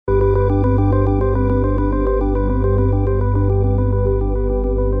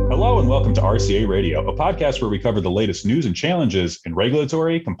welcome to RCA Radio, a podcast where we cover the latest news and challenges in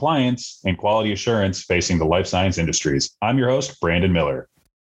regulatory, compliance, and quality assurance facing the life science industries. I'm your host, Brandon Miller.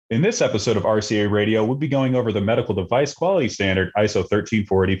 In this episode of RCA Radio, we'll be going over the medical device quality standard ISO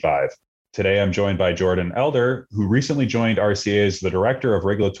 13485. Today, I'm joined by Jordan Elder, who recently joined RCA as the Director of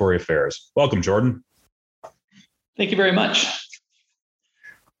Regulatory Affairs. Welcome, Jordan. Thank you very much.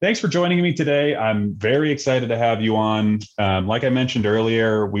 Thanks for joining me today. I'm very excited to have you on. Like I mentioned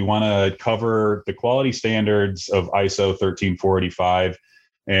earlier, we want to cover the quality standards of ISO 13485,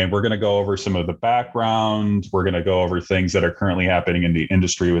 and we're going to go over some of the background. We're going to go over things that are currently happening in the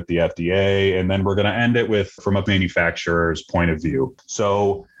industry with the FDA, and then we're going to end it with from a manufacturer's point of view.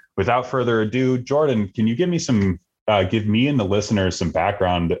 So without further ado, Jordan, can you give me and the listeners some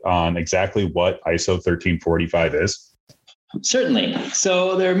background on exactly what ISO 13485 is? Certainly.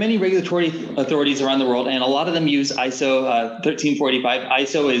 So there are many regulatory authorities around the world, and a lot of them use ISO 13485.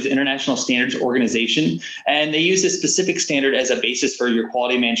 ISO is International Standards Organization, and they use this specific standard as a basis for your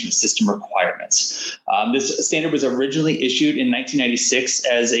quality management system requirements. This standard was originally issued in 1996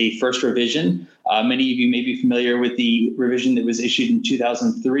 as a first revision. Many of you may be familiar with the revision that was issued in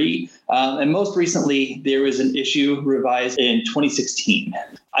 2003. And most recently, there was an issue revised in 2016.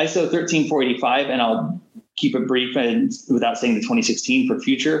 ISO 13485, and I'll keep it brief and without saying the 2016 for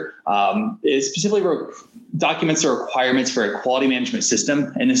future, is specifically documents the requirements for a quality management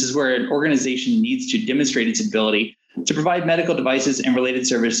system. And this is where an organization needs to demonstrate its ability to provide medical devices and related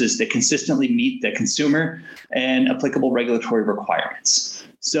services that consistently meet the consumer and applicable regulatory requirements.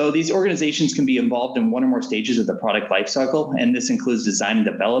 So these organizations can be involved in one or more stages of the product lifecycle, and this includes design and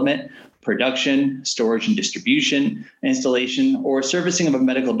development, production, storage and distribution, installation, or servicing of a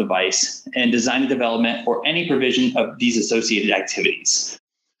medical device, and design and development or any provision of these associated activities.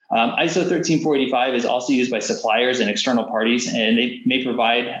 ISO 13485 is also used by suppliers and external parties, and they may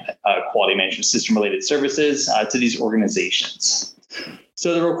provide quality management system related services to these organizations.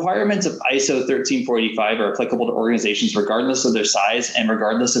 So the requirements of ISO 13485 are applicable to organizations regardless of their size and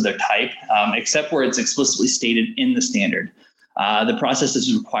regardless of their type, except where it's explicitly stated in the standard. The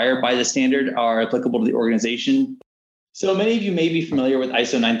processes required by the standard are applicable to the organization. So many of you may be familiar with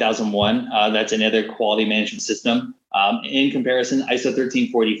ISO 9001. That's another quality management system. In comparison, ISO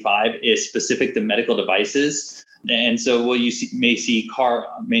 13485 is specific to medical devices. And so may see car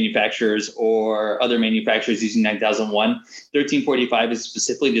manufacturers or other manufacturers using 9001. 13485 is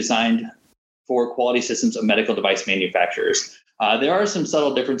specifically designed for quality systems of medical device manufacturers. There are some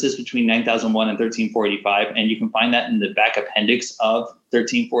subtle differences between 9001 and 13485, and you can find that in the back appendix of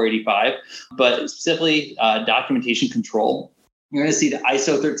 13485. But specifically, documentation control, you're going to see that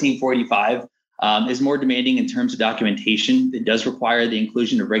ISO 13485 is more demanding in terms of documentation. It does require the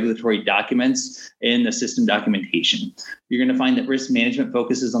inclusion of regulatory documents in the system documentation. You're going to find that risk management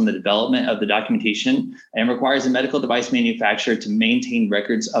focuses on the development of the documentation and requires a medical device manufacturer to maintain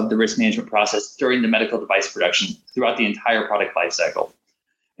records of the risk management process during the medical device production throughout the entire product lifecycle.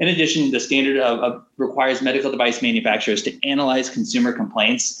 In addition, the standard requires medical device manufacturers to analyze consumer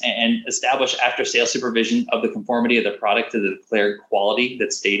complaints and establish after-sales supervision of the conformity of the product to the declared quality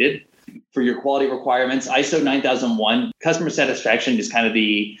that's stated. For your quality requirements, ISO 9001, customer satisfaction is kind of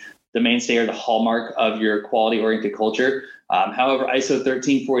the mainstay or the hallmark of your quality-oriented culture. However, ISO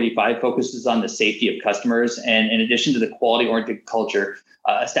 13485 focuses on the safety of customers, and in addition to the quality-oriented culture,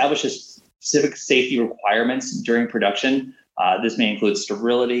 establishes specific safety requirements during production. This may include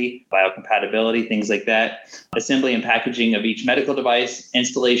sterility, biocompatibility, things like that, assembly and packaging of each medical device,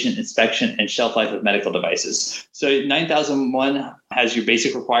 installation, inspection, and shelf life of medical devices. So 9001 has your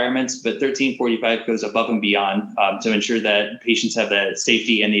basic requirements, but 13485 goes above and beyond to ensure that patients have the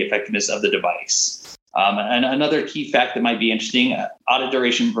safety and the effectiveness of the device. And another key fact that might be interesting, audit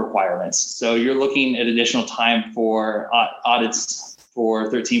duration requirements. So you're looking at additional time for audits for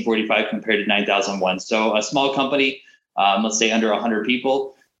 13485 compared to 9001. So a small company, let's say under 100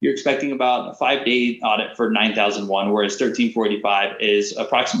 people, you're expecting about a 5-day audit for 9001, whereas 13485 is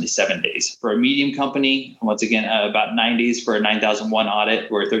approximately 7 days. For a medium company, once again, about 9 days for a 9001 audit,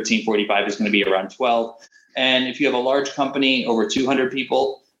 where 13485 is going to be around 12. And if you have a large company, over 200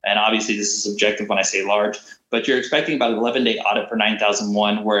 people, and obviously this is subjective when I say large, but you're expecting about an 11-day audit for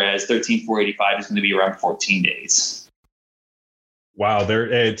 9001, whereas 13485 is going to be around 14 days. Wow,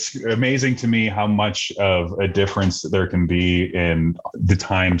 it's amazing to me how much of a difference there can be in the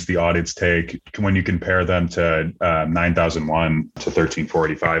times the audits take when you compare them to 9001 to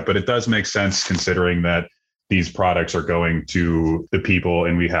 13485. But it does make sense considering that these products are going to the people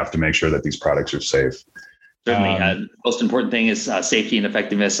and we have to make sure that these products are safe. Certainly. The most important thing is safety and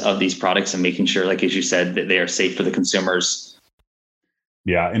effectiveness of these products and making sure, like as you said, that they are safe for the consumers.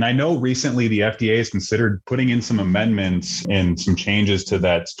 Yeah. And I know recently the FDA has considered putting in some amendments and some changes to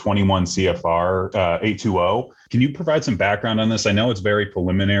that 21 CFR 820. Can you provide some background on this? I know it's very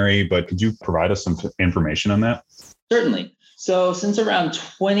preliminary, but could you provide us some information on that? Certainly. So since around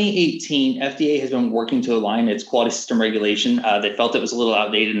 2018, FDA has been working to align its quality system regulation. They felt it was a little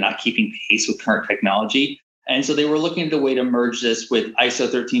outdated and not keeping pace with current technology. And so they were looking at a way to merge this with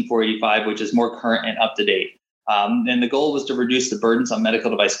ISO 13485, which is more current and up to date. And the goal was to reduce the burdens on medical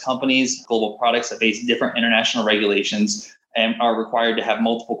device companies, global products that face different international regulations and are required to have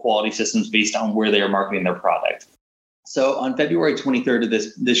multiple quality systems based on where they are marketing their product. So on February 23rd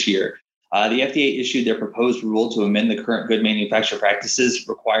of this year, the FDA issued their proposed rule to amend the current good manufacturer practices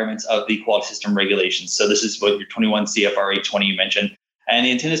requirements of the quality system regulations. So this is what your 21 CFR 820 you mentioned. And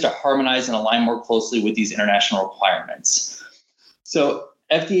the intent is to harmonize and align more closely with these international requirements. So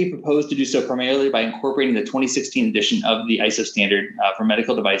FDA proposed to do so primarily by incorporating the 2016 edition of the ISO standard for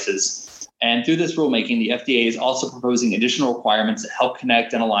medical devices. And through this rulemaking, the FDA is also proposing additional requirements that help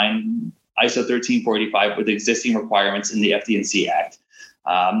connect and align ISO 13485 with existing requirements in the FD&C Act.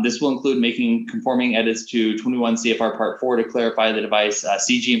 This will include making conforming edits to 21 CFR Part 4 to clarify the device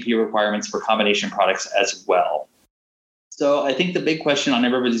CGMP requirements for combination products as well. So I think the big question on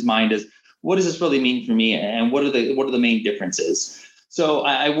everybody's mind is, what does this really mean for me, and what are the main differences? So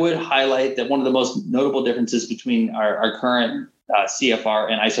I would highlight that one of the most notable differences between our current CFR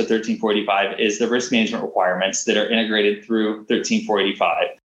and ISO 13485 is the risk management requirements that are integrated through 13485.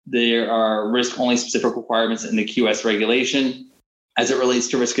 There are risk-only specific requirements in the QS regulation as it relates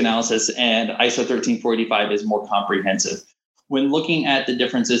to risk analysis, and ISO 13485 is more comprehensive. When looking at the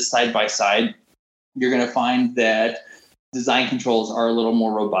differences side by side, you're going to find that design controls are a little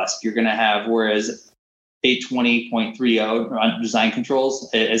more robust. You're going to have, whereas 820.30 design controls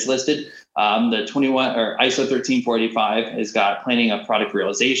is listed, the 21 or ISO 13485 has got planning of product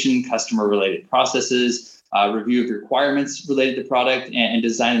realization, customer related processes, review of requirements related to product, and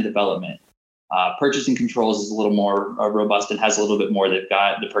design and development. Purchasing controls is a little more robust and has a little bit more. They've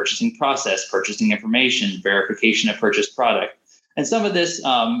got the purchasing process, purchasing information, verification of purchased product. And some of this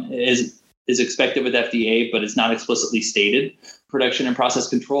is expected with FDA, but it's not explicitly stated. Production and process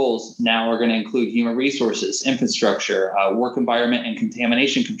controls now are going to include human resources, infrastructure, work environment and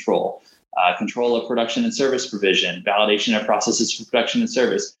contamination control, control of production and service provision, validation of processes for production and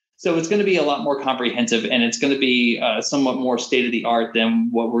service. So it's going to be a lot more comprehensive, and it's going to be somewhat more state of the art than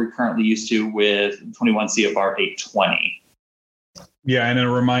what we're currently used to with 21 CFR 820. Yeah, and a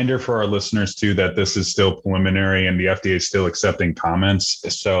reminder for our listeners too that this is still preliminary and the FDA is still accepting comments.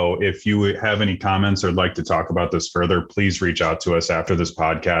 So if you have any comments or would like to talk about this further, please reach out to us after this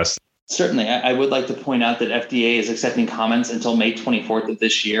podcast. Certainly. I would like to point out that FDA is accepting comments until May 24th of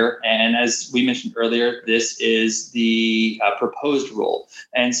this year. And as we mentioned earlier, this is the proposed rule.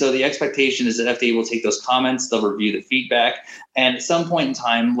 And so the expectation is that FDA will take those comments, they'll review the feedback, and at some point in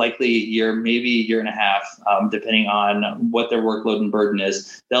time, likely a year, maybe a year and a half, depending on what their workload and burden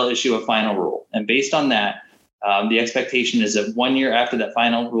is, they'll issue a final rule. And based on that, the expectation is that 1 year after that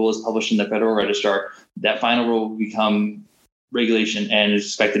final rule is published in the Federal Register, that final rule will become regulation and is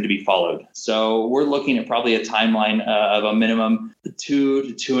expected to be followed. So we're looking at probably a timeline of a minimum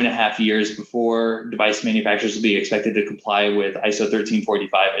 2 to 2.5 years before device manufacturers will be expected to comply with ISO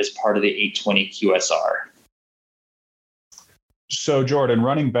 13485 as part of the 820 QSR. So Jordan,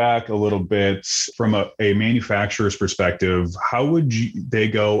 running back a little bit from a manufacturer's perspective, how would they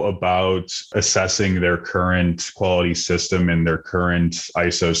go about assessing their current quality system and their current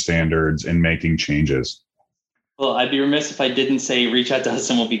ISO standards and making changes? Well, I'd be remiss if I didn't say reach out to us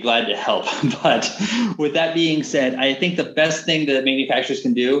and we'll be glad to help. But with that being said, I think the best thing that manufacturers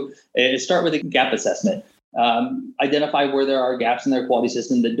can do is start with a gap assessment. Identify where there are gaps in their quality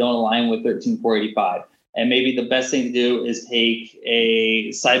system that don't align with 13485. And maybe the best thing to do is take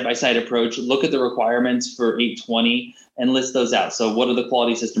a side-by-side approach, look at the requirements for 820 and list those out. So what are the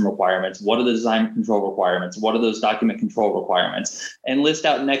quality system requirements? What are the design control requirements? What are those document control requirements? And list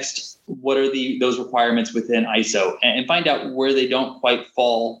out next, what are those requirements within ISO, and find out where they don't quite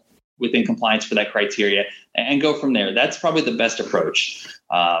fall within compliance for that criteria and go from there. That's probably the best approach,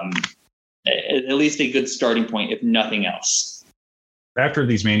 at least a good starting point, if nothing else. After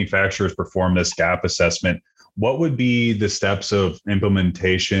these manufacturers perform this gap assessment, what would be the steps of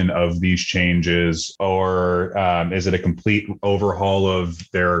implementation of these changes? Or is it a complete overhaul of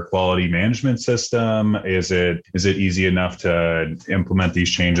their quality management system? Is it easy enough to implement these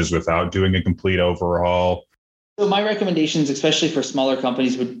changes without doing a complete overhaul? So my recommendations, especially for smaller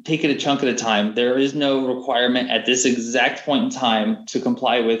companies, would take it a chunk at a time. There is no requirement at this exact point in time to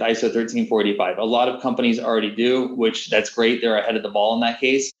comply with ISO 13485. A lot of companies already do, which that's great. They're ahead of the ball in that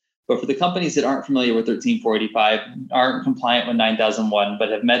case. But for the companies that aren't familiar with 13485, aren't compliant with 9001,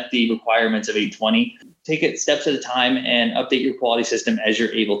 but have met the requirements of 820, take it steps at a time and update your quality system as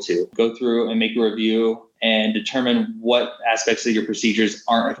you're able to. Go through and make a review and determine what aspects of your procedures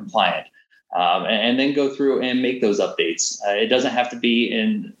aren't compliant. And then go through and make those updates. It doesn't have to be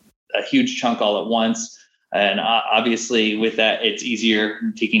in a huge chunk all at once. And obviously with that, it's easier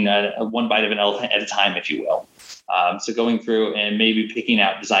taking a one bite of an elephant at a time, if you will. So going through and maybe picking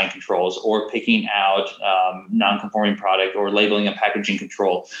out design controls or picking out non-conforming product or labeling and packaging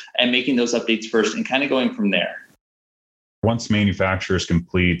control and making those updates first and kind of going from there. Once manufacturers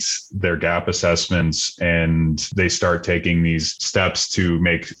complete their gap assessments and they start taking these steps to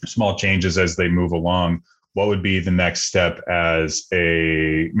make small changes as they move along, what would be the next step as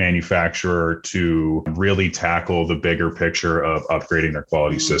a manufacturer to really tackle the bigger picture of upgrading their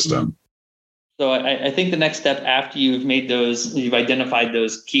quality system? So I think the next step after you've identified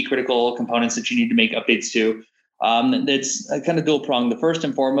those key critical components that you need to make updates to, it's kind of dual pronged. The first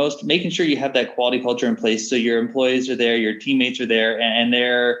and foremost, making sure you have that quality culture in place. So your employees are there, your teammates are there, and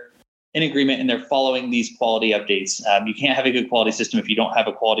they're in agreement and they're following these quality updates. You can't have a good quality system if you don't have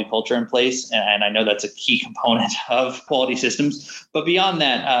a quality culture in place. And I know that's a key component of quality systems. But beyond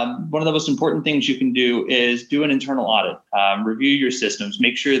that, one of the most important things you can do is do an internal audit, review your systems,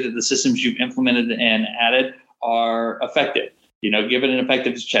 make sure that the systems you've implemented and added are effective. Give it an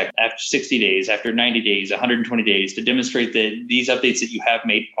effectiveness check after 60 days, after 90 days, 120 days to demonstrate that these updates that you have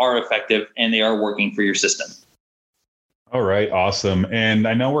made are effective and they are working for your system. All right. Awesome. And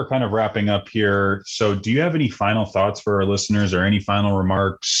I know we're kind of wrapping up here. So do you have any final thoughts for our listeners or any final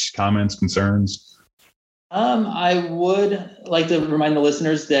remarks, comments, concerns? I would like to remind the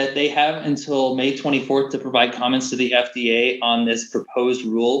listeners that they have until May 24th to provide comments to the FDA on this proposed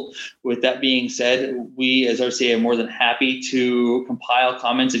rule. With that being said, we as RCA are more than happy to compile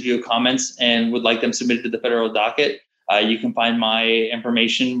comments if you have comments and would like them submitted to the federal docket. You can find my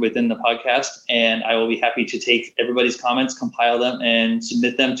information within the podcast, and I will be happy to take everybody's comments, compile them, and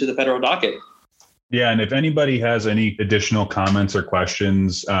submit them to the federal docket. Yeah, and if anybody has any additional comments or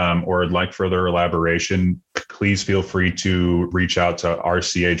questions or would like further elaboration, please feel free to reach out to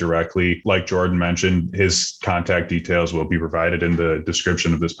RCA directly. Like Jordan mentioned, his contact details will be provided in the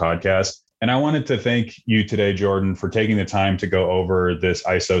description of this podcast. And I wanted to thank you today, Jordan, for taking the time to go over this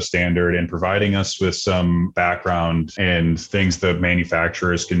ISO standard and providing us with some background and things that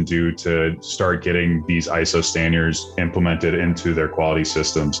manufacturers can do to start getting these ISO standards implemented into their quality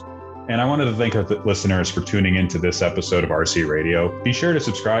systems. And I wanted to thank our listeners for tuning into this episode of RCA Radio. Be sure to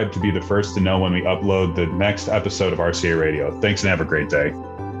subscribe to be the first to know when we upload the next episode of RCA Radio. Thanks and have a great day.